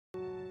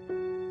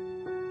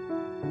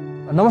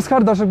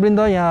नमस्कार दर्शकवृन्द,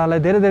 यहाँलाई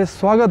धेरै धेरै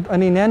स्वागत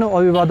अनि न्यानो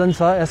अभिवादन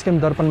छ एसकेएम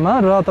दर्पणमा।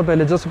 र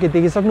तपाईले जसोकै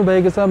देखिसक्नु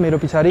भएको छ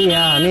मेरो पछाडि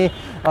यहाँ हामी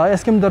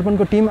एसकेएम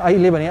दर्पणको टिम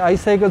अहिले भने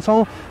आइसकेको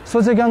छौँ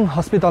सोचेगाङ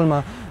हस्पिटलमा।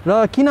 र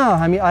किन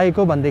हामी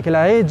आएको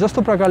भन्देखिलाई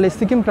जस्तो प्रकारले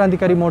सिक्किम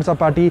क्रान्तिकारी मोर्चा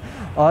पार्टी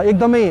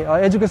एकदमै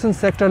एजुकेसन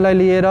सेक्टरलाई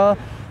लिएर,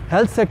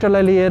 हेल्थ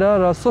सेक्टरलाई लिएर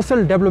र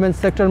सोशल डेभलपमेन्ट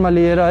सेक्टरमा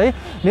लिएर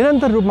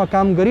निरन्तर रूपमा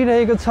काम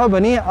गरिरहेको छ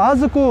भने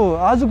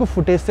आजको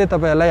फुटेज चाहिँ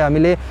तपाईहरुलाई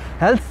हामीले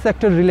हेल्थ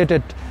सेक्टर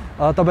रिलेटेड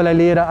तपाईलाई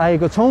लिएर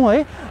आएको छौं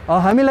है।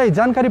 हामीलाई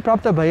जानकारी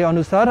प्राप्त भए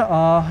अनुसार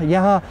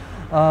यहाँ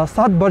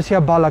 7 वर्षीय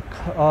बालक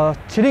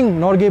छिरिङ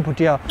नर्गे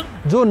भुटिया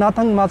जो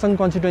नाथाङ माचङ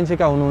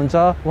कन्स्टिट्युएन्सीका हुनुहुन्छ,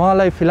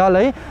 उहाँलाई फिलहाल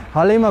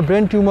हालैमा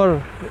ब्रेन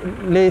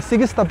ट्युमरले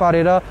सिकिस्त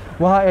पारेर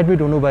उहाँ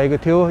एडमिट हुनुभएको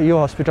थियो यो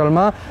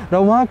हस्पिटलमा र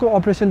उहाँको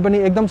अपरेसन पनि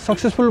एकदम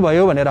सक्सेसफुल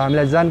भयो भनेर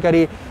हामीलाई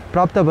जानकारी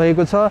प्राप्त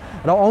भएको छ।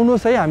 र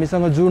आउनुहोस्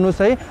हामीसँग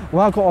जुड्नुहोस्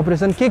उहाँको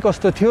अपरेसन के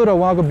कस्तो थियो र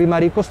उहाँको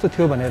बिमारी कस्तो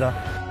थियो भनेर।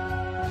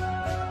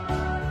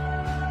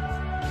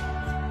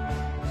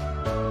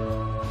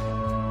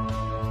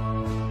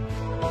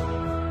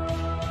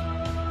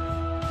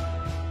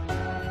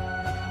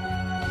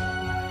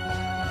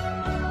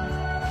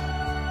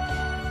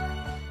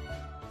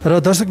 र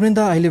दर्शकवृन्द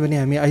अहिले पनि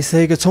हामी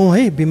आइसकेका छौँ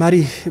है,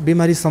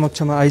 बिमारी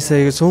समक्षमा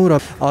आइसकेका छौँ र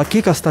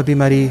के कस्ता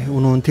बिमारी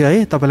हुनुहुन्थ्यो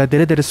है। तपाईँलाई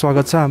धेरै धेरै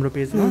स्वागत छ हाम्रो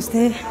पेजमा।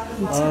 नमस्ते।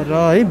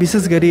 र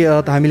विशेष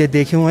गरी हामीले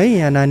देख्यौँ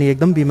यहाँ नानी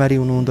एकदम बिमारी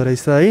हुनुहुँदो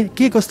रहेछ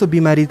के कस्तो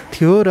बिमारी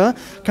थियो र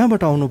कहाँबाट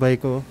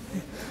आउनुभएको?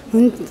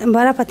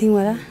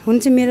 बरापथिङबाट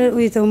हुन्छ। मेरो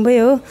उयो त हुँदै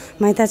हो,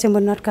 माइता चाहिँ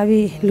म नट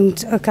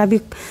काबी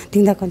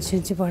ढिङ्दा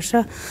कन्स्टिट्युन्सी पर्छ।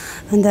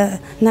 अन्त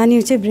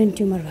नानी चाहिँ ब्रेन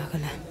ट्युमर भएको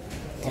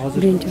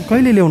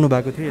कहिले ल्याउनु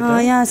भएको थियो?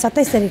 यहाँ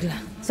 27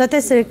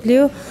 तारिक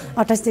लियो,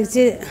 28 तारिक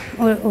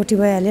चाहिँ ओटी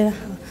भइहालेर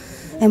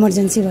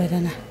इमर्जेन्सी भएर।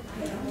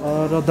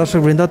 र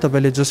दर्शकवृन्द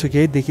तपाईँले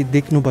जोसुकै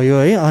देख्नुभयो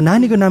है,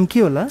 नानीको नाम के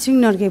होला?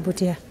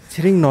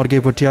 छिरिङ नर्गे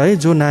भुटिया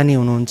जो नानी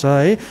हुनुहुन्छ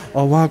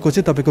उहाँको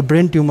चाहिँ तपाईँको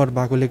ब्रेन ट्युमर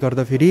भएकोले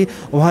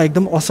गर्दाखेरि उहाँ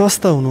एकदम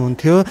अस्वस्थ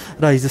हुनुहुन्थ्यो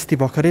र हिजोस्ति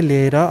भर्खरै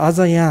लिएर आज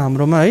यहाँ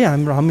हाम्रोमा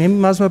हामी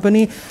माझमा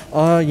पनि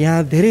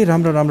यहाँ धेरै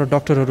राम्रो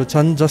डक्टरहरू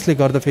छन् जसले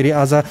गर्दाखेरि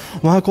आज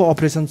उहाँको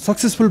अपरेसन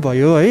सक्सेसफुल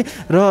भयो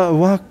र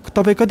उहाँ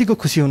तपाईँ कतिको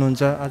खुसी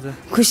हुनुहुन्छ?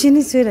 आज खुसी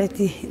नै छु र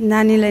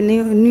नानीलाई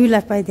न्यू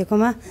लाइफ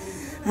पाइदिएकोमा।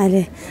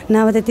 अहिले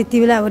नभए त त्यति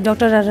बेला अब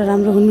डक्टरहरू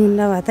राम्रो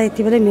हुनुहुन्न भए त यति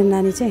बेलै मेरो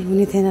नानी चाहिँ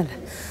हुने थिएन र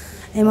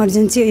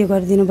इमर्जेन्सी उयो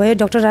गरिदिनु भयो।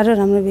 डक्टरहरू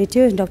राम्रो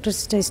भेट्यो, डक्टर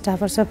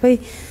स्टाफहरू सबै,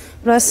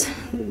 प्लस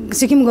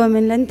सिक्किम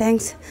गभर्मेन्टलाई पनि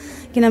थ्याङ्क्स,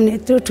 किनभने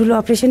यत्रो ठुलो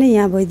अपरेसनै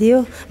यहाँ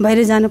भइदियो।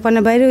 बाहिर जानु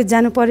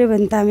पऱ्यो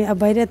भने त हामी अब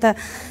बाहिर त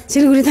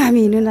सिलगढी त हामी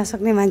हिँड्नु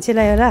नसक्ने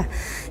मान्छेलाई होला,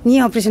 नि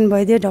अपरेसन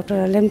भइदियो।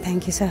 डक्टरहरूलाई पनि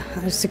थ्याङ्क यू छ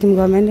सिक्किम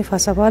गभर्मेन्टले।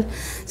 फर्स्ट अफ अल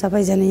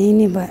सबैजना यहीँ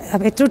नै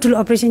अब यत्रो ठुलो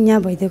अपरेसन यहाँ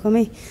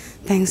भइदिएकोमै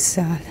थ्याङ्क्स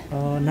छ।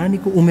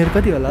 नानीको उमेर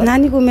कति होला?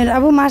 नानीको उमेर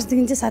अब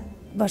मार्चदेखि चाहिँ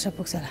 7 वर्ष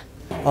पुग्छ होला।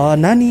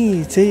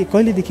 नानी चाहिँ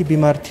कहिलेदेखि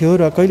बिमार थियो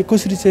र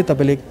कसरी चाहिँ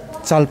तपाईँले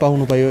चाल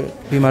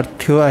पाउनुभयो बिमार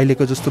थियो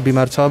अहिलेको जस्तो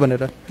बिमार छ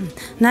भनेर?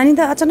 नानी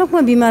त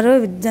अचानकमा बिमार हो,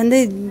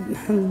 झन्डै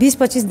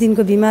 20-25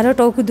 दिनको बिमार हो।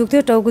 टाउको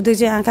दुख्थ्यो,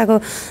 चाहिँ आँखाको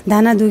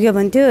दाना दुख्यो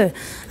भन्थ्यो।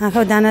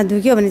 आँखाको दाना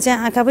दुख्यो भने चाहिँ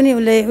आँखा पनि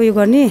उसले उयो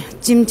गर्ने,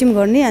 चिमचिम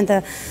गर्ने। अन्त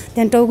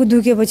त्यहाँदेखि टाउको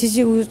दुखेपछि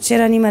चाहिँ ऊ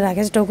सेरानीमा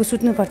राखेर टाउको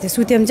सुत्नु पर्थ्यो।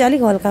 सुत्यो भने चाहिँ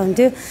अलिक हल्का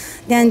हुन्थ्यो।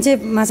 त्यहाँदेखि चाहिँ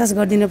मासाज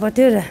गरिदिनु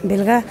पर्थ्यो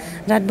बेलुका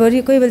रातभरि।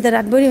 कोही बेला त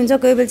रातभरि हुन्छ,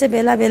 कोही बेला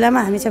चाहिँ बेलामा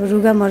हामी चाहिँ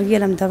रुगा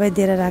मर्गीलाई दबाई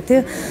दिएर राख्थ्यो।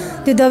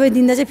 त्यो दबाई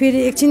दिँदा चाहिँ फेरि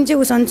एकछिन चाहिँ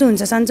ऊ सन्चो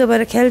हुन्छ, सन्चो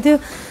भएर खेल्थ्यो।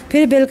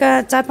 फेरि बेलुका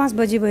 4-5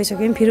 बजी भइसक्यो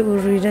भने फेरि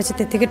उडेर चाहिँ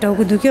त्यत्तिकै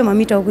टाउको दुख्यो,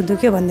 मम्मी टाउको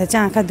दुख्यो भन्दा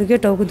चाहिँ आँखा दुख्यो,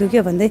 टाउको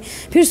दुख्यो भन्दै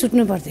फेरि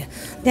सुत्नु पर्थ्यो।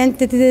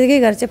 त्यहाँदेखि त्यतिकै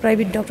गरेर चाहिँ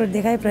प्राइभेट डक्टर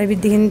देखाएँ।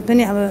 प्राइभेटदेखि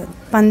पनि अब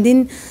 3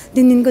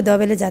 दिनको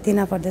दबाईले जाति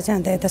नपर्दा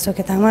चाहिँ अन्त यता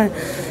सोकेथाङमा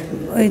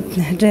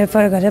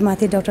रेफर गरेर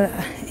माथि डक्टर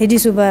एडी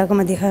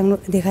सुब्बाकोमा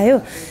देखायो।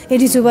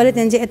 एडी सुब्बाले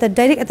त्यहाँदेखि चाहिँ यता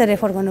डाइरेक्ट यता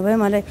रेफर गर्नुभयो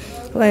मलाई,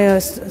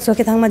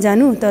 सोकेथाङमा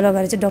जानु तल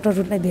गएर चाहिँ डक्टर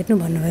रुटलाई भेट्नु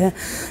भन्नुभयो।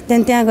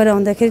 त्यहाँदेखि त्यहाँ गएर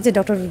आउँदाखेरि चाहिँ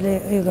डक्टर रुटले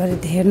उयो गरेर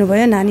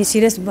हेर्नुभयो। नानी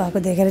सिरियस भएको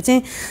देखेर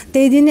चाहिँ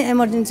त्यही दिन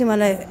इमर्जेन्सी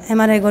मलाई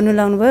एमआरआई गर्नु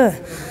लाउनु भयो।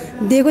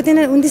 दिएको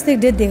थिएन, 29 तारिक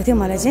डेट दिएको थियो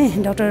मलाई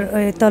चाहिँ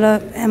डक्टर तल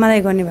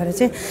एमआरआई गर्ने भएर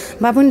चाहिँ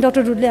भए पनि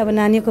डक्टर रुटले अब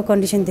नानीको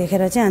कन्डिसन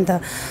देखेर चाहिँ अन्त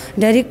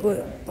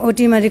डाइरेक्ट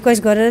ओटीमा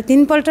रिक्वेस्ट गरेर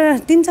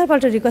 3-4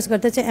 पल्ट रिक्वेस्ट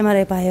गर्दा चाहिँ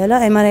एमआरआई पायो होला।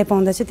 एमआरआई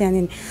पाउँदा चाहिँ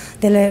त्यहाँदेखि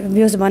त्यसलाई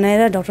बेहोस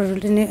बनाएर डक्टर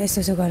रुटले नै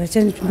यसो गरेर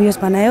चाहिँ बेहोस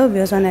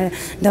बनाएर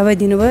दबाई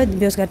दिनुभयो।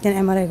 बेहोस गरेर त्यहाँ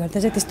एमआरआई गर्दा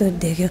चाहिँ त्यस्तो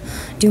देख्यो,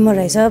 ट्युमर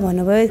रहेछ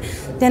भन्नुभयो।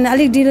 त्यहाँदेखि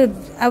अलिक ढिलो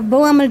अब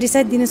बाउ आमाले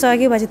डिसाइड दिनु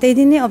सक्यो भए चाहिँ त्यही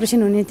दिन नै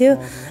अपरेसन हुने थियो।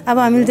 अब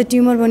हामीले त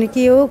ट्युमर भने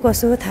के हो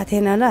कसो हो थाहा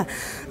थिएन होला।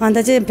 अन्त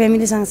चाहिँ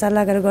फ्यामिलीसँग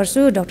सल्लाह गरेर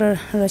गर्छु।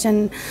 डक्टर रोशन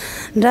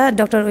र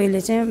डक्टर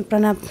उहिले चाहिँ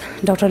प्रणव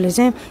डक्टरले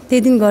चाहिँ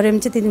त्यही दिन गऱ्यो भने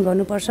चाहिँ त्यही दिन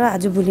गर्नुपर्छ,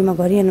 आज भोलिमा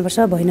गरिहाल्नुपर्छ,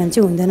 भएन भने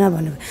चाहिँ हुँदैन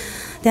भन्नुभयो।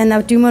 त्यहाँदेखि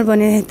अब ट्युमर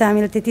भने त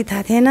हामीलाई त्यति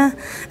थाहा थिएन।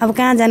 अब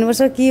कहाँ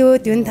जानुपर्छ के हो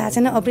त्यो पनि थाहा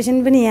छैन, अपरेसन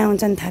पनि यहाँ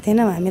हुन्छ नि थाहा थिएन,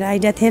 हामीलाई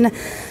आइडिया थिएन।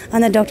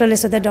 अन्त डक्टरले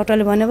सोद्धा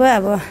डक्टरले भन्नुभयो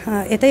अब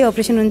यतै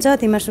अपरेसन हुन्छ,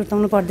 तिमीहरू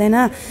सुर्ताउनु पर्दैन,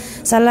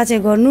 सल्लाह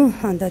चाहिँ गर्नु।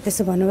 अन्त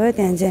त्यसो भन्नुभयो।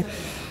 त्यहाँ चाहिँ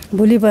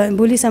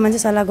भोलिसम्म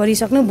चाहिँ सल्लाह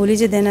गरिसक्नु, भोलि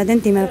चाहिँ देन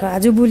तिमीहरूको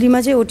आज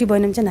भोलिमा चाहिँ ओटी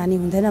भएन भने चाहिँ नानी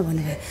हुँदैन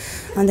भन्नुभयो।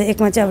 अन्त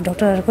एकमा चाहिँ अब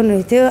डक्टरहरूको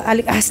पनि थियो,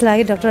 अलिक आश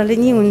लाग्यो डक्टरले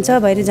नि हुन्छ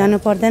बाहिर जानु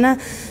पर्दैन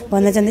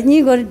भन्दा चाहिँ नि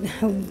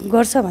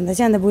गर्छ भन्दा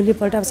चाहिँ अन्त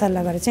भोलिपल्ट अब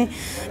सल्लाह गरेर चाहिँ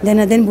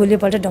देन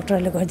भोलिपल्ट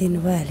डक्टरहरूले गरिदिनु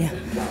भइहाल्यो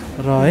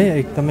र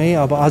है एकदमै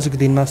अब आजको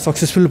दिनमा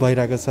सक्सेसफुल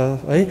भइरहेको छ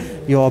है,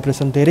 यो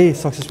अपरेसन धेरै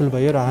सक्सेसफुल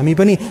भयो र हामी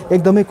पनि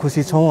एकदमै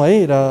खुसी छौँ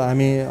है, र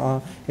हामी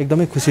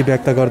एकदमै खुसी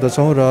व्यक्त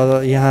गर्दछौँ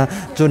र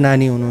यहाँ जो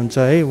नानी हुनुहुन्छ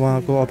है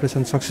उहाँको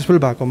अपरेसन सक्सेसफुल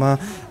भएकोमा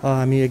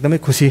हामी एकदमै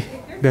खुसी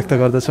व्यक्त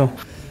गर्दछौँ।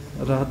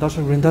 र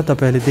दर्शकवृन्द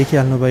तपाईँहरूले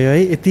देखिहाल्नुभयो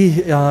है, यति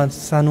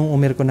सानो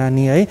उमेरको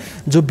नानी है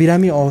जो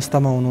बिरामी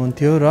अवस्थामा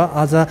हुनुहुन्थ्यो र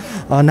आज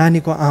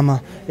नानीको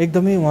आमा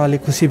एकदमै उहाँले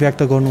खुसी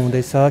व्यक्त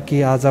गर्नुहुँदैछ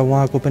कि आज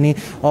उहाँको पनि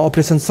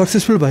अपरेसन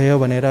सक्सेसफुल भयो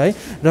भनेर है।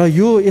 र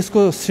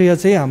यसको श्रेय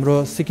चाहिँ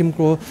हाम्रो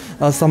सिक्किमको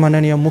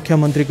सम्माननीय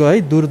मुख्यमन्त्रीको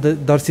है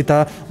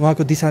दूरदर्शिता,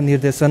 उहाँको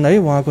दिशानिर्देशन है,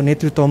 उहाँको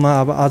नेतृत्वमा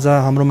अब आज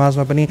हाम्रो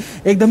माझमा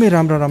पनि एकदमै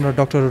राम्रा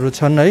डक्टरहरू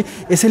छन् है।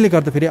 यसैले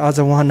गर्दाखेरि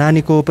आज उहाँ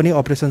नानीको पनि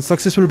अपरेसन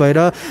सक्सेसफुल भएर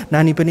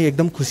नानी पनि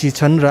एकदम खुसी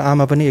छन् र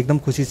आमा पनि एकदम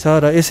खुसी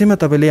छ। र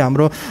यसैमा तपाईँले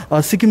हाम्रो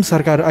सिक्किम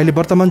सरकार अहिले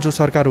वर्तमान जो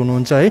सरकार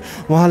हुनुहुन्छ है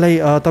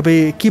उहाँलाई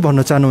तपाईँ के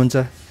भन्न चाहनुहुन्छ?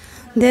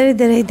 धेरै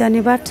धेरै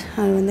धन्यवाद।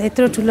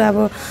 यत्रो ठुलो अब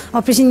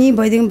अपरेसन नि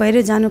भइदिनु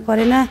बाहिर जानु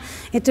परेन,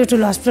 यत्रो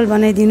ठुलो हस्पिटल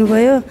बनाइदिनु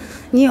भयो,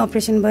 नि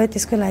अपरेसन भयो,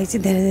 त्यसको लागि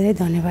चाहिँ धेरै धेरै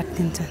धन्यवाद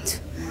दिन चाहन्छु।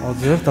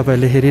 हजुर,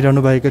 तपाईँले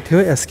हेरिरहनु भएको थियो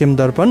एसकेएम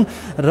दर्पण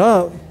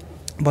र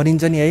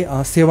भनिन्छ नि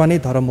है सेवा नै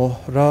धर्म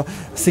हो र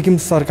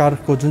सिक्किम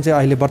सरकारको जुन चाहिँ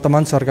अहिले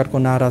वर्तमान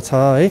सरकारको नारा छ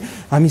है,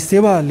 हामी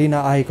सेवा लिन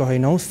आएको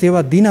होइनौँ,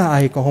 सेवा दिन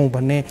आएको हौँ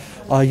भन्ने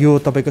यो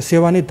तपाईँको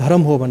सेवा नै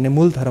धर्म हो भन्ने,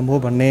 मूल धर्म हो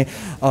भन्ने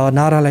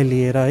नारालाई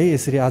लिएर है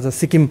यसरी आज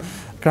सिक्किम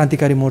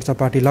क्रान्तिकारी मोर्चा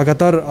पार्टी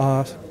लगातार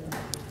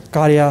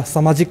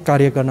सामाजिक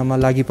कार्य गर्नमा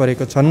लागि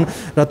परेको छन्।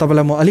 र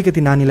तपाईँलाई म अलिकति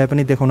नानीलाई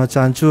पनि देखाउन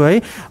चाहन्छु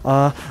है।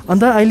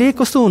 अन्त अहिले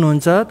कस्तो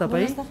हुनुहुन्छ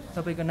तपाईँ?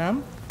 तपाईँको नाम?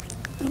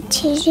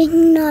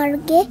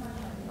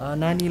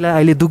 नानीलाई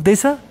अहिले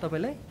दुख्दैछ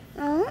तपाईँलाई?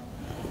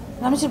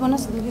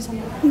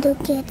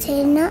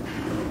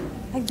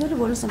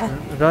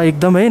 र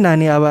एकदम है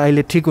नानी अब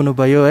अहिले ठिक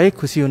हुनुभयो है,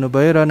 खुसी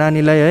हुनुभयो र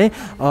नानीलाई है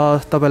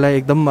तपाईँलाई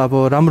एकदम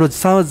अब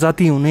राम्रोसँग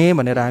जाति हुने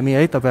भनेर हामी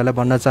है तपाईँलाई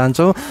भन्न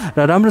चाहन्छौँ र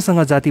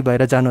राम्रोसँग जाति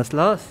भएर जानुहोस्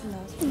ल।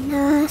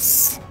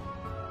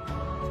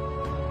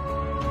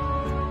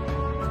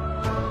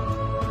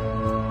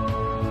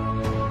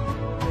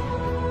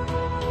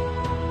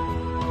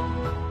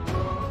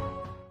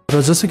 र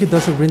जसो कि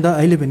दर्शकवृन्द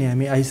अहिले पनि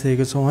हामी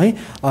आइसकेको छौँ है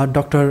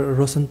डाक्टर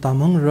रोशन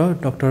तामाङ र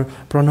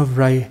डाक्टर प्रणव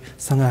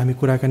राईसँग हामी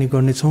कुराकानी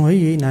गर्नेछौँ है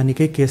यही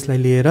नानीकै केसलाई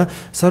लिएर।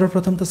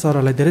 सर्वप्रथम त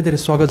सरलाई धेरै धेरै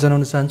स्वागत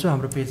जनाउन चाहन्छु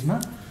हाम्रो पेजमा।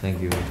 थ्याङ्क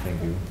यू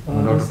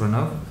डाक्टर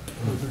प्रणव,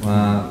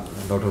 उहाँ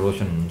डाक्टर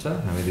रोशन हुनुहुन्छ।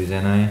 हामी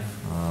दुईजना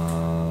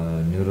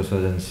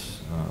न्युरोसर्जन्स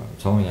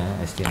छौँ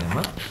यहाँ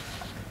एसटिएनएममा।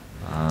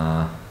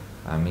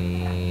 हामी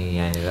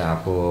यहाँनिर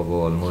आएको अब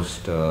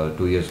अलमोस्ट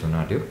 2 इयर्स हुन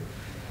आँट्यो।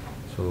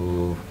 सो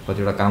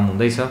कतिवटा काम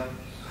हुँदैछ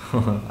र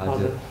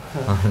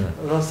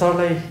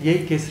सरलाई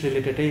यही केस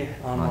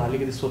रिलेटेडै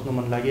अलिकति सोध्नु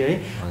मन लाग्यो है,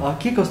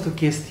 के कस्तो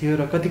केस थियो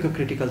र कतिको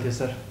क्रिटिकल थियो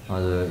सर?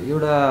 हजुर,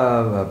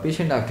 एउटा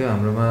पेसेन्ट आएको थियो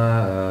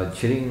हाम्रोमा,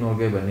 छिरिङ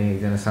नोर्गे भन्ने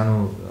एकजना सानो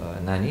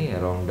नानी,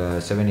 अराउन्ड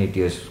 7-8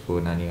 इयर्सको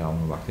नानी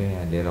आउनुभएको थियो,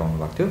 यहाँ लिएर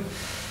आउनुभएको थियो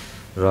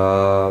र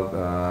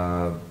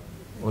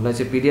उसलाई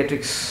चाहिँ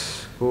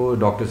पिडियाट्रिक्सको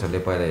डक्टर्सहरूले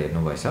पहिला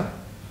हेर्नुभएछ।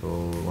 सो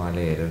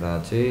उहाँले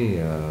हेरेर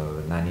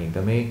चाहिँ नानी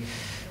एकदमै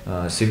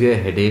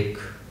सिभियर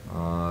हेडेक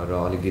र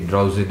अलिकति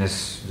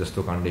ड्राउजिनेस जस्तो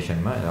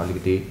कन्डिसनमा,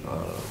 अलिकति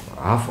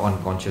हाफ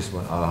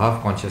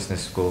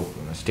कन्सियसनेसको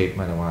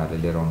स्टेटमा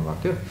उहाँहरूले लिएर आउनुभएको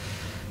थियो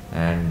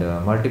एन्ड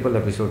मल्टिपल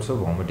एपिसोड्स अफ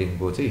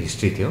भमिटिङको चाहिँ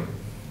हिस्ट्री थियो।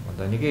 अन्त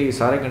निकै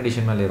साह्रै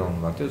कन्डिसनमा लिएर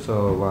आउनुभएको थियो। सो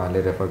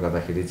उहाँहरूले रेफर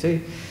गर्दाखेरि चाहिँ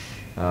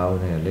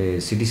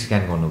उनीहरूले सिटी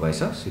स्क्यान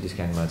गर्नुभएछ। सिटी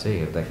स्क्यानमा चाहिँ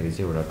हेर्दाखेरि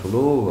चाहिँ एउटा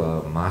ठुलो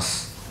मास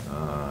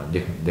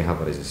देखा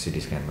परेछ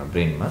सिटी स्क्यानमा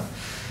ब्रेनमा।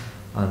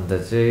 अन्त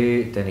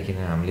चाहिँ त्यहाँदेखि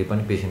हामीले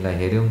पनि पेसेन्टलाई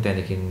हेऱ्यौँ,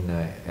 त्यहाँदेखि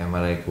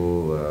एमआरआईको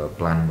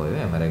प्लान भयो,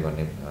 एमआरआई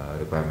गर्ने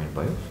रिक्वायरमेन्ट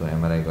भयो। सो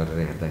एमआरआई गरेर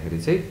हेर्दाखेरि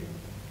चाहिँ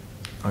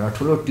एउटा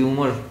ठुलो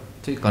ट्युमर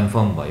चाहिँ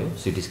कन्फर्म भयो,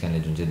 सिटी स्क्यानले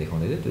जुन चाहिँ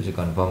देखाउँदै थियो त्यो चाहिँ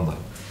कन्फर्म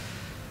भयो।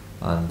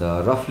 अन्त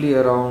रफली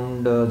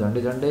अराउन्ड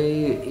झन्डै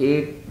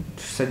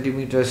 8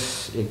 सेन्टिमिटर्स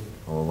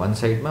वान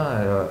साइडमा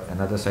र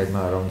अनदर साइडमा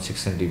अराउन्ड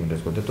 6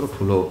 सेन्टिमिटर्सको त्यत्रो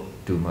ठुलो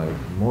tumour,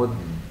 more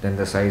than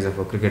the size of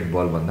a cricket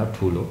बलभन्दा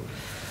ठुलो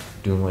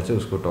ट्युमर चाहिँ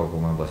उसको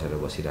टाउकोमा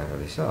बसिरहेको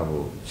रहेछ।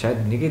 अब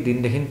सायद निकै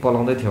दिनदेखि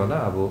पलाउँदै थियो होला।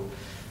 अब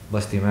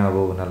बस्तीमा अब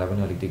उनीहरूलाई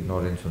पनि अलिकति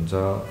इग्नोरेन्स हुन्छ,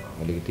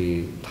 अलिकति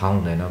थाहा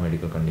हुँदैन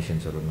मेडिकल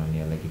कन्डिसन्सहरू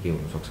नानीहरूलाई के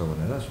हुनसक्छ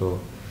भनेर। सो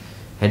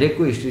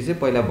हेडेकको हिस्ट्री चाहिँ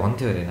पहिला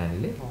भन्थ्यो अरे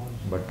नानीले,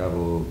 बट अब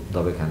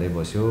दबाई खाँदै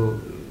बस्यो,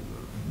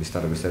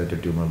 बिस्तारै त्यो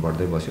ट्युमर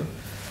बढ्दै बस्यो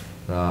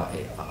र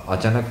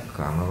अचानक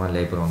हाम्रोमा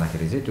ल्याइ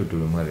पुऱ्याउँदाखेरि चाहिँ त्यो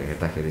ट्युमर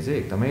हेर्दाखेरि चाहिँ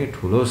एकदमै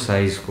ठुलो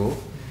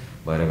साइजको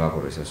भएर गएको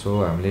रहेछ। सो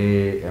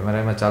हामीले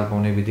एमआरआईमा चाल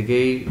पाउने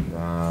बित्तिकै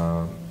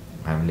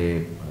हामीले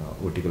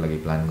ओटीको लागि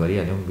प्लान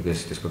गरिहाल्यौँ, बिकज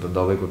त्यसको त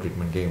दबाईको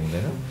ट्रिटमेन्ट केही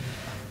हुँदैन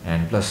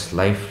एन्ड प्लस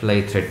लाइफलाई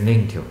थ्रेटनिङ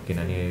थियो,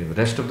 किनभने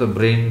रेस्ट अफ द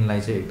ब्रेनलाई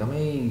चाहिँ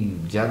एकदमै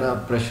ज्यादा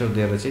प्रेसर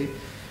दिएर चाहिँ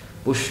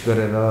पुस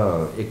गरेर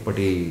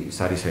एकपट्टि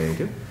सारिसकेको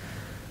थियो।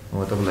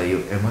 म तपाईँलाई यो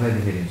एमआरआई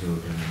देखाइदिन्छु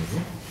ट्युमरको।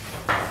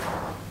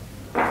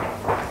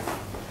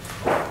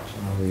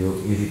 अब यो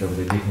यदि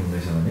तपाईँले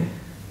देख्नुहुँदैछ भने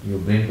यो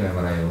ब्रेनको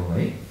एमआरआई हो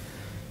है।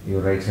 यो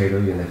राइट साइड हो,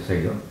 यो लेफ्ट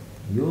साइड हो।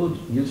 यो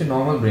चाहिँ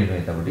नर्मल ब्रेन हो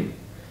यतापट्टि।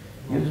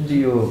 यो जुन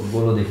चाहिँ यो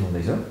गोलो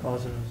देख्नुहुँदैछ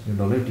यो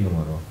डल्लै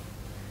ट्युमर हो।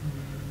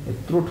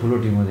 यत्रो ठुलो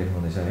ट्युमर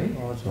देख्नुहुँदैछ है।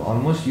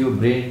 अलमोस्ट यो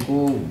ब्रेनको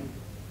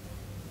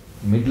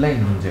मिड लाइन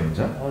जुन चाहिँ हुन्छ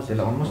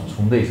त्यसलाई अलमोस्ट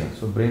छुँदैछ।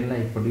 सो ब्रेनलाई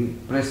एकपट्टि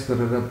प्रेस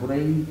गरेर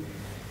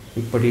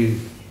एकपट्टि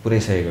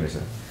पुऱ्याइसकेको रहेछ।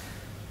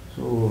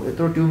 सो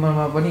यत्रो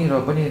ट्युमरमा पनि र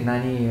पनि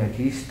नानी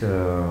एटलिस्ट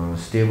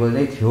स्टेबल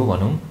नै थियो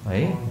भनौँ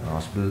है।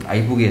 हस्पिटल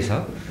आइपुगेछ,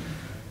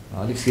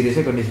 अलिक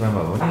सिरियसै कन्डिसनमा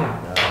भयो भने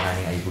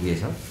नानी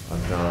आइपुगेछ।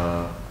 अन्त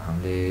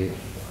हामीले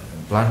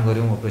प्लान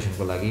गऱ्यौँ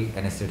अपरेसनको लागि।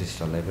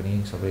 एनेस्थेटिस्टहरूलाई पनि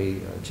सबै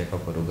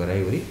चेकअपहरू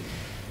गराइवरी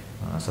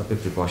सबै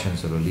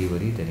प्रिकसन्सहरू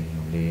लिइवरी त्यहाँदेखि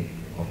हामीले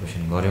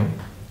अपरेसन गऱ्यौँ।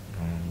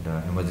 And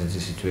emergency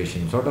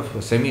situation sort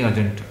of semi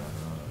urgent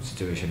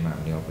सिचुएसनमा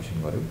हामीले अपरेसन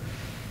गऱ्यौँ।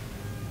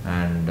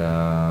 एन्ड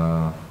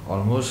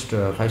अलमोस्ट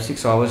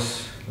 5-6 आवर्स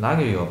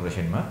लाग्यो यो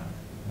अपरेसनमा।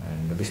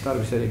 एन्ड बिस्तारै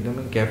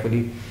एकदमै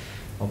केयरफुली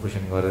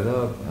अपरेसन गरेर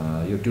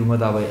यो ट्युमर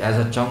त अब एज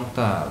अ चङ्क त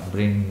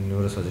ब्रेन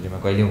न्युरो सर्जरीमा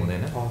कहिल्यै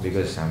हुँदैन,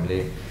 बिकज हामीले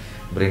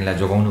ब्रेनलाई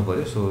जोगाउनु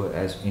पऱ्यो। So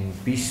as in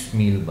piece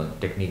meal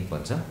technique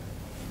भन्छ,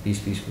 पिस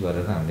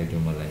गरेर हामीले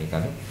ट्युमरलाई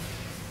निकाल्यौँ।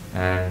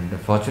 And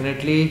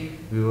fortunately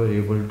we were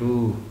able to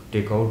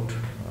take out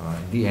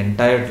the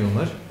entire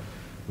tumour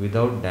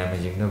without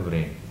damaging the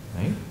brain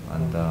है।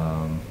 अन्त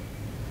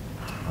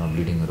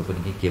ब्लिडिङहरू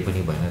पनि केही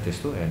पनि भएन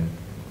त्यस्तो। And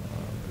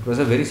it was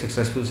a very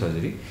successful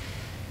surgery.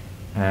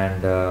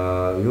 And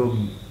यो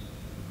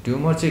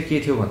ट्युमर चाहिँ के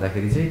थियो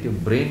भन्दाखेरि चाहिँ त्यो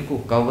ब्रेनको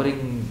कभरिङ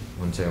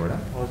हुन्छ एउटा,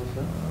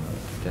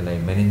 त्यसलाई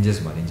मेनिन्जेस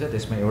भनिन्छ।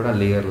 त्यसमा एउटा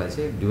लेयरलाई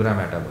चाहिँ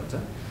ड्युराम्याटा भन्छ।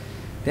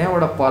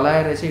 त्यहाँबाट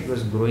पलाएर चाहिँ it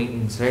was growing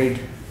inside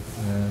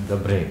the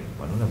brain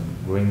भनौँ न,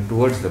 ग्रोइङ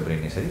टुवर्ड्स द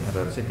ब्रेन यसरी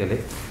र चाहिँ त्यसले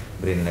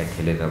ब्रेनलाई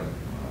ठेलेर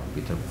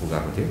भित्र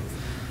पुगाएको थियो।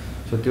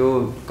 सो त्यो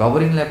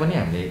कभरिङलाई पनि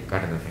हामीले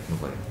काटेर फ्याँक्नु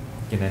पऱ्यो,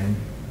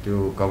 किनभने त्यो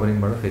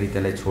कभरिङबाट फेरि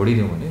त्यसलाई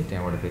छोडिदिउँ भने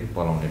त्यहाँबाट फेरि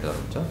पलाउने डर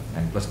हुन्छ।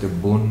 एन्ड प्लस त्यो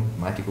बोन,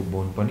 माथिको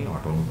बोन पनि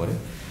हटाउनु पऱ्यो।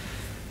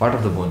 पार्ट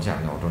अफ द बोन चाहिँ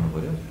हामीले हटाउनु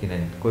पऱ्यो,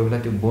 किनभने कोही बेला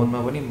त्यो बोनमा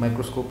पनि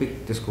माइक्रोस्कोपिक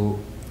त्यसको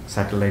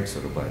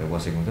सेटेलाइट्सहरू भएर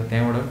बसेको हुन्छ,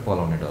 त्यहाँबाट पनि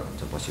पलाउने डर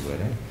हुन्छ पछि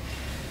गएर है।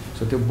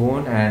 सो त्यो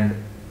बोन एन्ड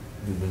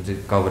जुन चाहिँ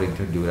कभरिङ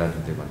थियो ड्युरा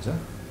जुन चाहिँ भन्छ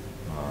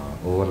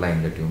ओभरलाइन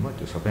द ट्युमर,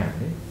 त्यो सबै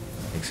हामीले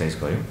एक्सर्साइज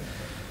गऱ्यौँ।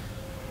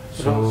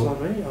 सर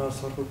है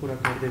सरको कुरा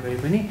गर्दै भए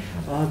पनि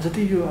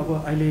जति यो अब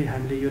अहिले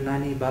हामीले यो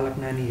बालक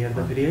नानी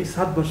हेर्दाखेरि है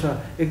 7 वर्ष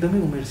एकदमै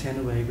उमेर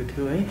सानो भएको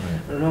थियो है।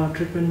 र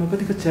ट्रिटमेन्टमा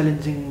कतिको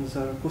च्यालेन्जिङ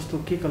सर, कस्तो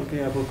के खालको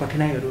अब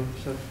कठिनाइहरू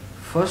सर?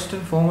 फर्स्ट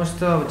एन्ड फरमोस्ट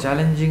त अब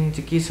च्यालेन्जिङ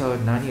चाहिँ के छ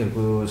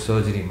नानीहरूको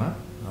सर्जरीमा,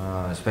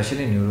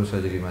 स्पेसली न्युरो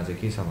सर्जरीमा चाहिँ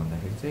के छ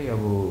भन्दाखेरि चाहिँ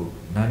अब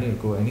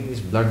नानीहरूको एनिवेज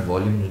ब्लड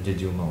भल्युम जुन चाहिँ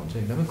जिउमा हुन्छ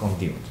एकदमै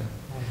कम्ती हुन्छ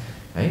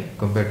है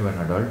कम्पेयर टु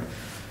एन अडल्ट।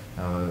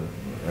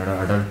 एउटा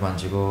अडल्ट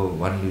मान्छेको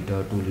 1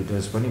 लिटर 2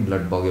 लिटर्स पनि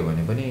ब्लड बग्यो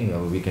भने पनि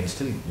अब ही क्यान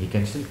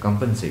स्टिल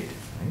कम्पन्सेट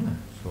होइन।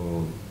 सो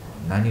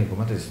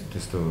नानीहरूकोमा त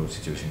त्यस्तो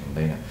सिचुएसन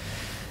हुँदैन।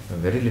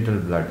 भेरी लिटल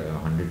ब्लड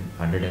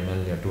 100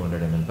 ml या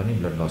 200 ml पनि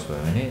ब्लड लस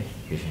भयो भने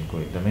पेसेन्टको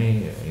एकदमै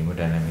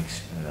हेमोडाइनामिक्स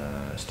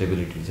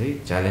स्टेबिलिटी चाहिँ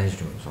च्यालेन्ज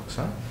हुनसक्छ।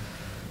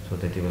 सो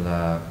त्यति बेला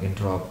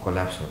इन्ट्रप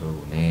कोल्याप्सहरू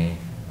हुने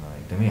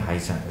एकदमै हाई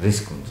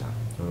रिस्क हुन्छ।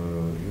 सो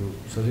यो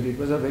surgery it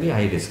was a very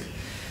high risk.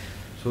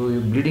 So यो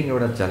ब्लिडिङ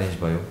एउटा च्यालेन्ज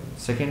भयो।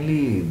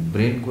 सेकेन्डली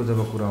ब्रेनको जब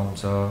कुरा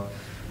आउँछ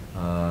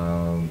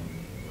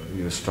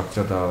यो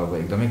स्ट्रक्चर त अब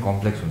एकदमै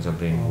कम्प्लेक्स हुन्छ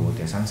ब्रेनको,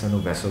 त्यहाँ सानो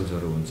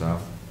भेसल्सहरू हुन्छ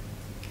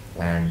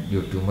एन्ड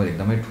यो ट्युमर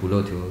एकदमै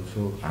ठुलो थियो। सो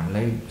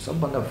हामीलाई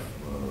सबभन्दा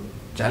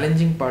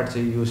च्यालेन्जिङ पार्ट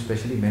चाहिँ यो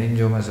स्पेसली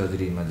मेनिन्जियोमा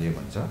सर्जरीमा जे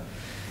भन्छ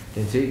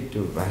त्यो चाहिँ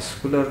त्यो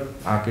भास्कुलर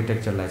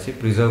आर्किटेक्चरलाई चाहिँ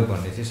प्रिजर्भ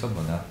गर्ने चाहिँ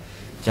सबभन्दा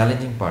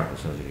च्यालेन्जिङ पार्ट हो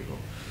सर्जरीको।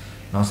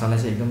 नसालाई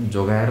चाहिँ एकदम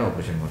जोगाएर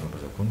अपरेसन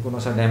गर्नुपर्छ। खुनको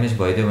नसा ड्यामेज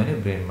भइदियो भने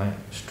ब्रेनमा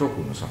स्ट्रोक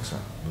हुनसक्छ,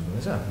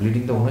 बुझ्नुहुँदैछ?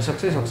 ब्लिडिङ त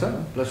हुनसक्छै सक्छ,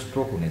 प्लस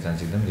स्ट्रोक हुने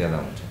चान्स एकदम ज्यादा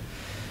हुन्छ।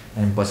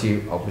 अनि पछि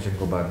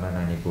अपरेसनको बादमा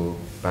नानीको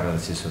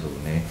प्यारालाइसिसहरू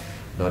हुने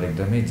डर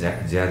एकदमै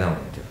ज्यादा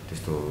हुन्थ्यो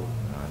त्यस्तो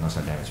नसा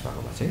ड्यामेज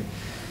भएको भए चाहिँ।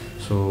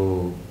 सो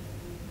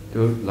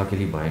त्यो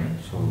लकिली भएन।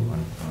 सो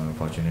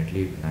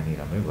अनफर्चुनेटली नानी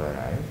राम्रै भएर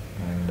आयो।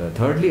 And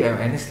thirdly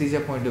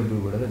anaesthesia point of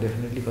भ्यूबाट त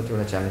डेफिनेटली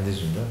कतिवटा च्यालेन्जेस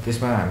हुन्छ,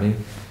 त्यसमा हामी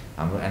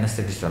हाम्रो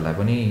एनेस्थेटिस्टहरूलाई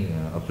पनि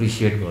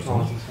एप्रिसिएट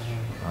गर्छौँ।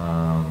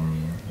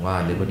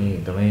 उहाँहरूले पनि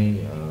एकदमै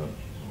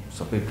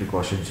सबै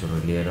प्रिकसन्सहरू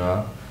लिएर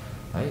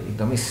है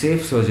एकदमै सेफ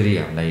सर्जरी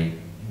हामीलाई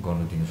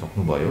गर्नु दिनु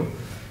सक्नुभयो।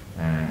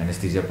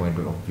 एनेस्थेसिया पोइन्ट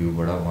अफ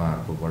भ्यूबाट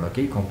उहाँहरूकोबाट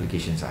केही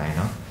कम्प्लिकेसन्स आएन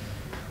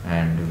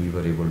and we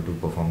were able to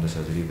perform the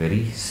surgery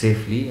very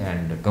safely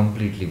and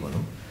completely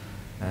भनौँ।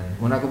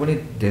 एन्ड उनीहरूको पनि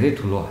धेरै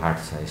ठुलो हार्ट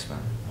छ यसमा।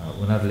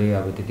 उनीहरूले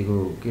अब त्यतिको,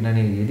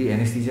 किनभने यदि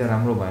एनेस्थेसिया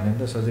राम्रो भएन भने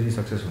त सर्जरी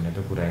सक्सेस हुने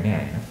त कुरा नै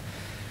आएन।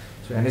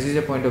 सो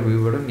एनेस्थेसिया पोइन्ट अफ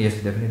भ्यूबाट पनि यस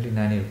डेफिनेटली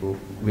नानीहरूको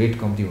वेट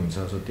कम्ती हुन्छ।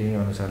 सो त्यही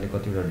अनुसारले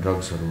कतिवटा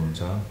ड्रग्सहरू हुन्छ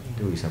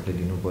त्यो हिसाबले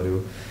दिनु पऱ्यो।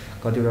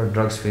 कतिवटा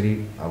ड्रग्स फेरि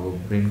अब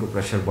ब्रेनको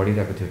प्रेसर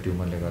बढिरहेको थियो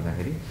ट्युमरले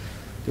गर्दाखेरि,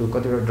 त्यो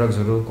कतिवटा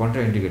ड्रग्सहरू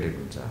कन्ट्राइन्डिकेटेड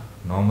हुन्छ।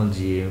 नर्मल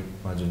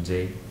जिएमा जुन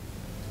चाहिँ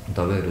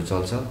दबाईहरू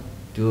चल्छ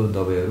त्यो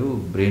दबाईहरू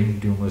ब्रेन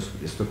ट्युमर्स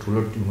यस्तो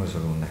ठुलो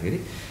ट्युमर्सहरू हुँदाखेरि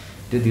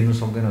त्यो दिनु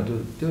सक्दैन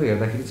त्यो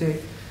हेर्दाखेरि चाहिँ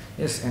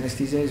यस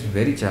anaesthesia is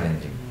very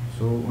challenging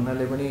so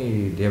उनीहरूले पनि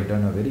they have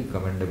done a very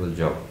commendable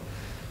job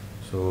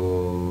so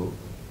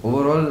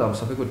overall अब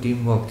सबैको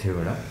टिम वर्क थियो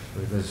एउटा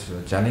it was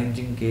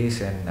challenging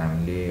case and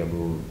हामीले अब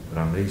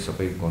राम्रै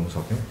सबै गर्नु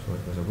सक्यौँ so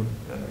it was a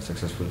good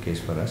successful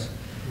case for अस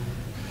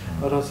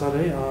र सर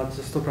है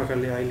जस्तो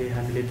प्रकारले अहिले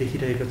हामीले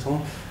देखिरहेका छौँ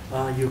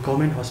यो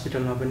गभर्मेन्ट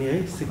हस्पिटलमा पनि है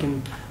सिक्किम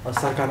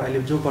सरकार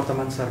अहिले जो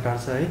वर्तमान सरकार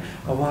छ है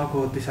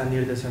उहाँको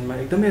दिशानिर्देशनमा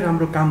एकदमै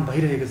राम्रो काम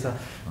भइरहेको छ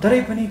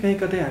तरै पनि कहीँ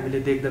कतै हामीले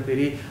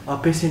देख्दाखेरि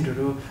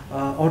पेसेन्टहरू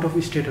आउट अफ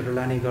स्टेटहरू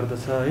लाने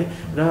गर्दछ है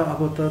र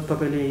अब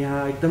तपाईँले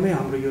यहाँ एकदमै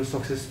हाम्रो यो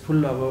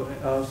सक्सेसफुल अब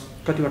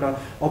कतिवटा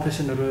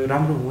अपरेसनहरू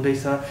राम्रो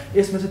हुँदैछ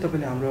यसमा चाहिँ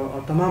तपाईँले हाम्रो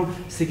तमाम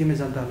सिक्किमे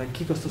जनताहरूलाई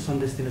के कस्तो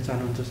सन्देश दिन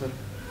चाहनुहुन्छ सर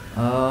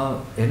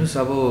हेर्नुहोस्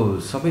अब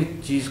सबै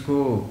चिजको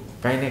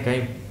काहीँ न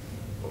काहीँ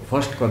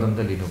फर्स्ट कदम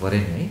त लिनु पऱ्यो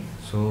नि है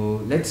सो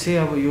लेट्स से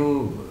अब यो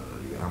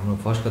हाम्रो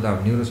फर्स्ट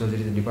कदम न्युरो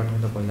सर्जरी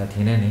डिपार्टमेन्ट त पहिला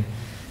थिएन नि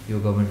यो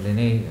गभर्मेन्टले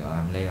नै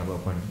हामीलाई अब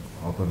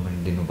अपोइन्टमेन्ट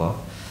दिनुभयो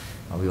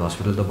अब यो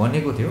हस्पिटल त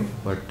बनेको थियो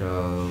बट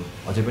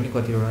अझै पनि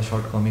कतिवटा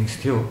सर्ट कमिङ्स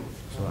थियो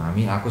सो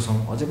हामी आएको छौँ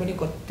अझै पनि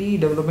कति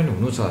डेभलपमेन्ट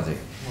हुनु छ अझै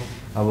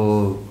अब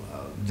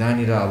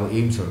जहाँनिर अब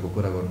एम्सहरूको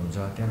कुरा गर्नुहुन्छ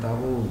त्यहाँ त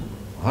अब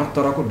हर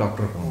तरहको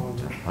डक्टर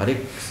हुनुहुन्छ हरेक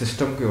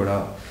सिस्टमको एउटा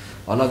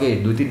अलगै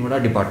 2-3वटा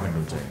डिपार्टमेन्ट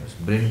हुन्छ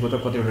ब्रेनको त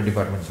कतिवटा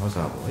डिपार्टमेन्ट छ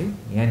अब है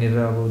यहाँनिर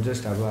अब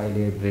जस्ट अब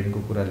अहिले ब्रेनको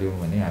कुरा लियौँ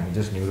भने हामी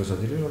जस्ट न्युरो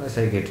सर्जरी एउटा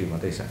साइकेट्री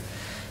मात्रै छ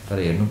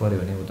तर हेर्नु पऱ्यो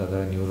भने उता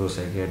त न्युरो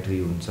साइकेट्री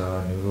हुन्छ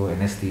न्युरो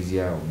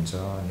एनेस्थेसिया हुन्छ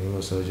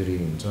न्युरो सर्जरी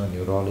हुन्छ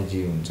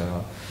न्युरोलोजी हुन्छ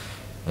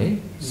है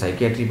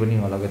साइकेट्री पनि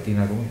अलग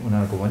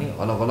उनीहरूको पनि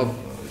अलग अलग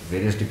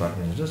भेरियस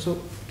डिपार्टमेन्ट हुन्छ सो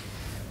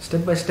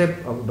स्टेप बाई स्टेप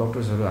अब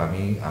डक्टर्सहरू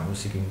हाम्रो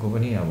सिक्किमको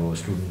पनि अब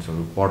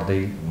स्टुडेन्ट्सहरू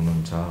पढ्दै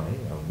हुनुहुन्छ है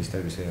अब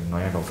बिस्तारै बिस्तारै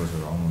नयाँ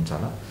डक्टर्सहरू आउनुहुन्छ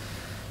होला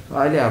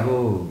अहिले अब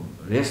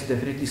रेस्ट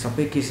डेफिनेटली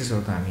सबै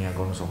केसेसहरू त हामी यहाँ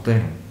गर्नु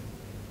सक्दैनौँ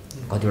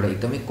कतिवटा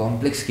एकदमै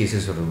कम्प्लेक्स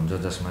केसेसहरू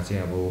हुन्छ जसमा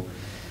चाहिँ अब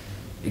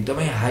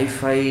एकदमै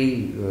हाइफाई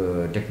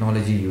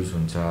टेक्नोलोजी युज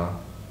हुन्छ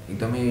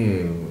एकदमै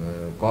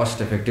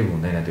कस्ट इफेक्टिभ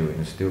हुँदैन त्यो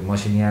हेर्नुहोस् त्यो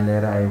मसिन यहाँ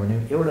ल्याएर आयो भने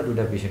एउटा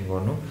दुइटा पेसेन्ट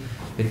गर्नु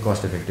फेरि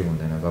कस्ट इफेक्टिभ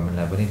हुँदैन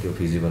गभर्मेन्टलाई पनि त्यो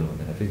फिजिबल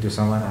हुँदैन फेरि त्यो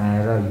सामान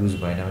आएर युज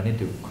भएन भने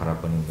त्यो खराब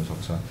पनि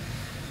हुनसक्छ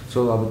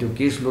सो अब त्यो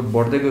केस लोड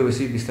बढ्दै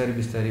गएपछि बिस्तारै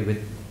बिस्तारै विथ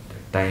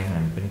टाइम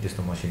हामी पनि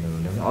त्यस्तो मसिनहरू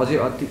ल्याउने अझै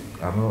अति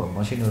हाम्रो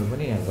मसिनहरू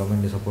पनि यहाँ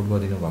गभर्मेन्टले सपोर्ट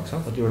गरिदिनु भएको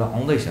छ कतिवटा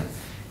आउँदैछ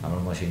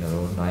हाम्रो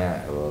मसिनहरू नयाँ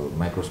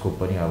माइक्रोस्कोप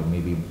पनि अब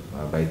maybe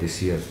by this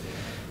year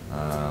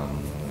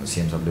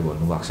CM सबले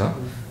भन्नुभएको छ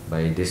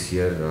बाई दिस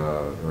इयर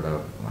एउटा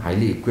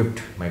हाइली इक्विप्ड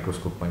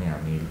माइक्रोस्कोप पनि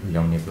हामी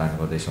ल्याउने प्लान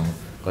गर्दैछौँ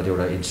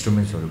कतिवटा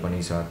इन्स्ट्रुमेन्ट्सहरू पनि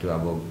छ त्यो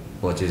अब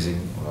पर्चेसिङ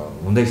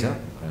हुँदैछ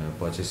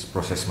पर्चेस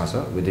प्रोसेसमा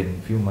छ विदिन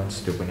फ्यु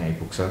मन्थ्स त्यो पनि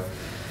आइपुग्छ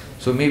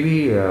सो मेबी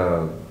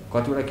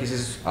कतिवटा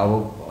केसेस अब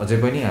अझै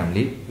पनि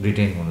हामीले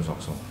रिटेन गर्नु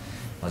सक्छौँ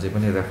अझै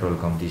पनि रेफरल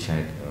कम्ती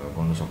सायद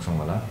गर्नु सक्छौँ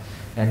होला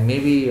and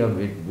maybe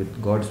with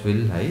gods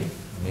will है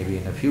maybe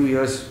in a few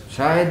years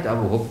सायद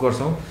अब होप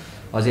गर्छौँ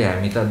अझै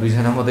हामी त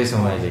 2जना मात्रै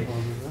छौँ अहिले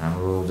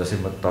हाम्रो जसै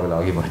म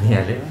तपाईँलाई अघि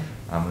भनिहालेँ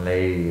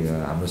हामीलाई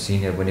हाम्रो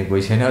सिनियर पनि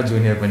कोही छैन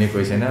जुनियर पनि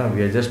कोही छैन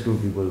we are just 2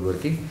 people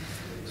working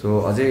so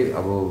अझै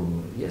अब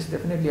यस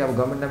डेफिनेटली अब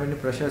गभर्मेन्टलाई पनि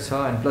प्रेसर छ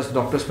एन्ड प्लस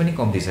डक्टर्स पनि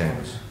कम्ती छ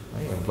हेर्नुहोस्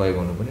है इम्प्लोय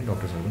गर्नु पनि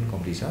डक्टर्सहरू पनि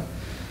कम्ती छ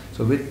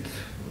सो विथ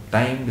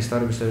टाइम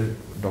बिस्तारै बिस्तारै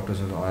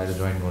डक्टर्सहरू आएर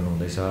जोइन गर्नु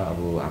हुँदैछ अब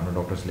हाम्रो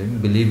डक्टर्सले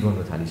पनि बिलिभ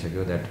गर्नु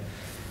थालिसक्यो द्याट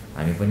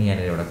हामी पनि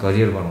यहाँनिर एउटा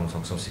करियर बनाउन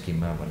सक्छौँ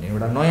सिक्किममा भन्ने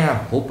एउटा नयाँ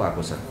होप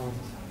आएको छ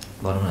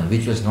भनौँ न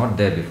which was not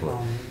there before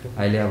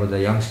अहिले अब the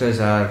youngsters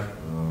are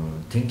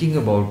thinking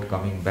about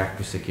coming back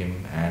to Sikkim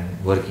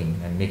and working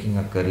and making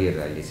a career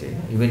अहिले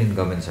चाहिँ इभन इन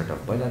गभर्मेन्ट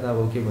सेटअप पहिला त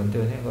अब के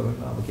भन्थ्यो भने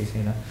गभर्मेन्टमा अब केही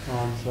छैन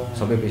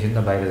सबै पेसेन्ट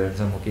त बाहिर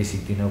जान्छ म केही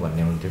सिक्दिनँ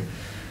भन्ने हुन्थ्यो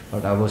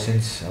बट अब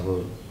सिन्स अब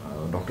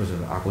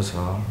डक्टर्सहरू आएको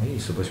छ है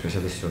सुपर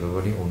स्पेसलिस्टहरू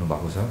पनि आउनु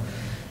भएको छ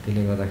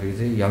त्यसले गर्दाखेरि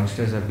चाहिँ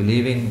youngsters are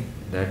believing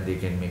that they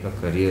can make a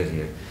career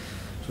here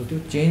so त्यो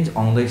चेन्ज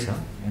आउँदैछ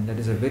and that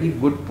is a very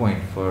good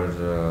point for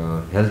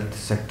health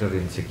sector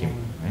in Sikkim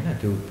होइन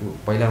त्यो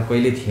पहिला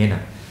कहिले थिएन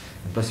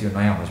प्लस यो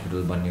नयाँ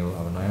हस्पिटल बन्यो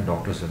अब नयाँ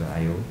डक्टर्सहरू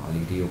आयो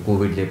अलिकति यो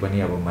कोभिडले पनि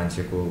अब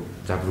मान्छेको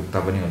जागरुकता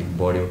पनि अलिक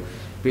बढ्यो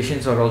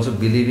patients are also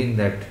believing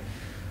that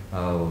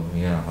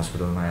यहाँ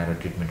हस्पिटलमा आएर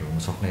ट्रिटमेन्ट हुन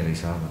सक्ने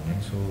रहेछ भन्ने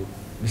सो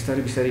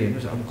बिस्तारै बिस्तारै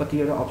हेर्नुहोस् अब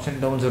कतिवटा अप्स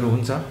एन्ड डाउन्सहरू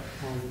हुन्छ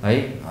है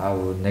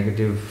अब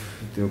नेगेटिभ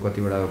त्यो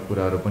कतिवटा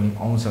कुराहरू पनि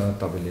आउँछ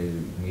तपाईँले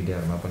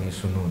मिडियाहरूमा पनि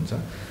सुन्नुहुन्छ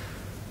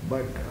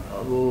बट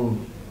अब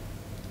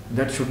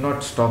that should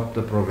not stop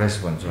the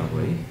progress भन्छु अब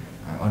है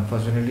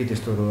अनफर्चुनेटली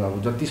त्यस्तोहरू अब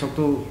जति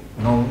सक्दो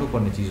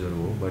नहुनुपर्ने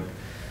चिजहरू हो बट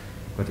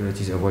कतिवटा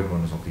चिज एभोइड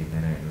गर्न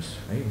सकिँदैन हेर्नुहोस्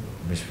है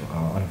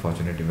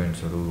अनफर्चुनेट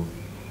इभेन्ट्सहरू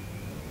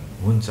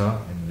हुन्छ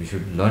and we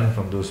should learn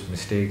from those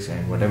mistakes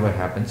and what ever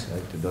happens है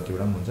त्यो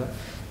जतिवटा पनि हुन्छ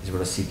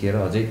त्यसबाट सिकेर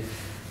अझै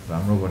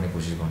राम्रो गर्ने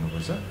कोसिस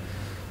गर्नुपर्छ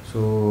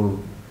सो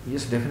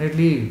यस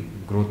डेफिनेटली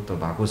ग्रोथ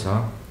त भएको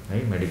छ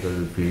है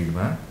मेडिकल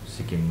फिल्डमा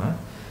सिक्किममा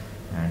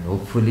एन्ड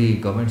होपफुली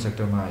गभर्मेन्ट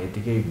सेक्टरमा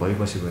यतिकै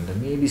भइबस्यो भने त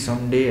मेबी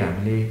समडे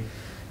हामीले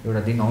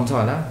एउटा दिन आउँछ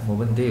होला, म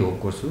पनि त्यही होप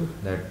गर्छु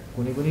द्याट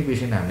कुनै पनि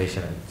पेसेन्ट हामीले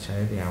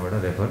सायद यहाँबाट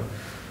रेफर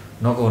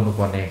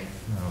नगर्नुपर्ने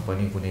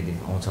पनि कुनै दिन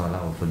आउँछ होला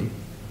होपफुली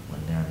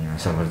भन्ने हामी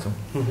आशा गर्छौँ।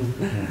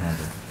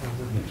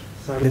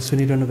 सरले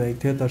सुनिरहनु भएको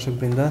थियो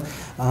दर्शकवृन्द,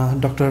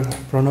 डाक्टर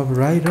प्रणव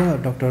राई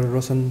र डाक्टर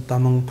रोशन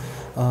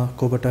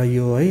तामाङकोबाट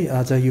यो है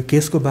आज यो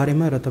केसको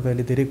बारेमा र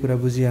तपाईँहरूले धेरै कुरा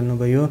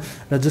बुझिहाल्नुभयो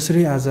र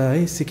जसरी आज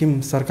है सिक्किम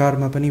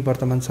सरकारमा पनि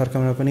वर्तमान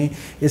सरकारमा पनि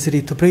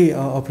यसरी थुप्रै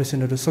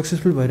अपरेसनहरू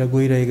सक्सेसफुल भएर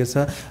गइरहेको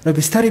छ र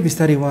बिस्तारै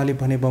बिस्तारै उहाँले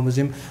भने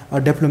बमोजिम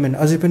डेभलपमेन्ट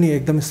अझै पनि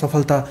एकदमै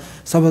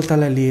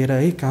सफलतालाई लिएर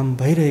है काम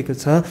भइरहेको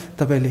छ।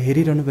 तपाईँहरूले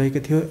हेरिरहनु भएको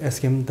थियो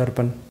SKM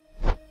Darpan.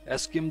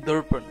 STNM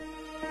Darpan,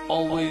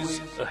 always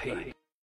ahead.